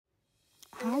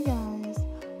Hi guys!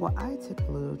 Well, I took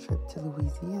a little trip to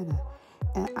Louisiana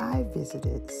and I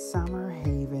visited Summer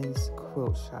Haven's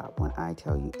Quilt Shop. When I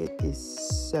tell you it is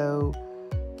so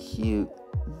cute,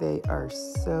 they are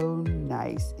so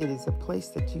nice. It is a place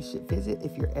that you should visit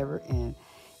if you're ever in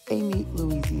Amite,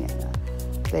 Louisiana.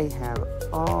 They have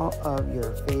all of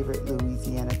your favorite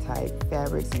Louisiana type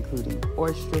fabrics, including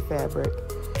oyster fabric.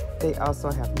 They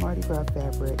also have Mardi Gras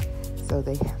fabric. So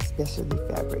they have specialty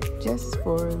fabric just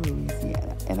for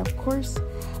Louisiana. And of course,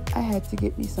 I had to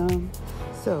get me some.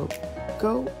 So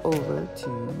go over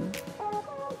to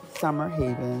Summer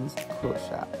Haven's Quilt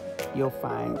Shop. You'll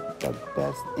find the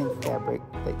best in fabric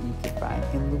that you can find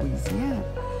in Louisiana.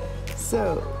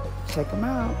 So check them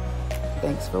out.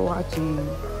 Thanks for watching.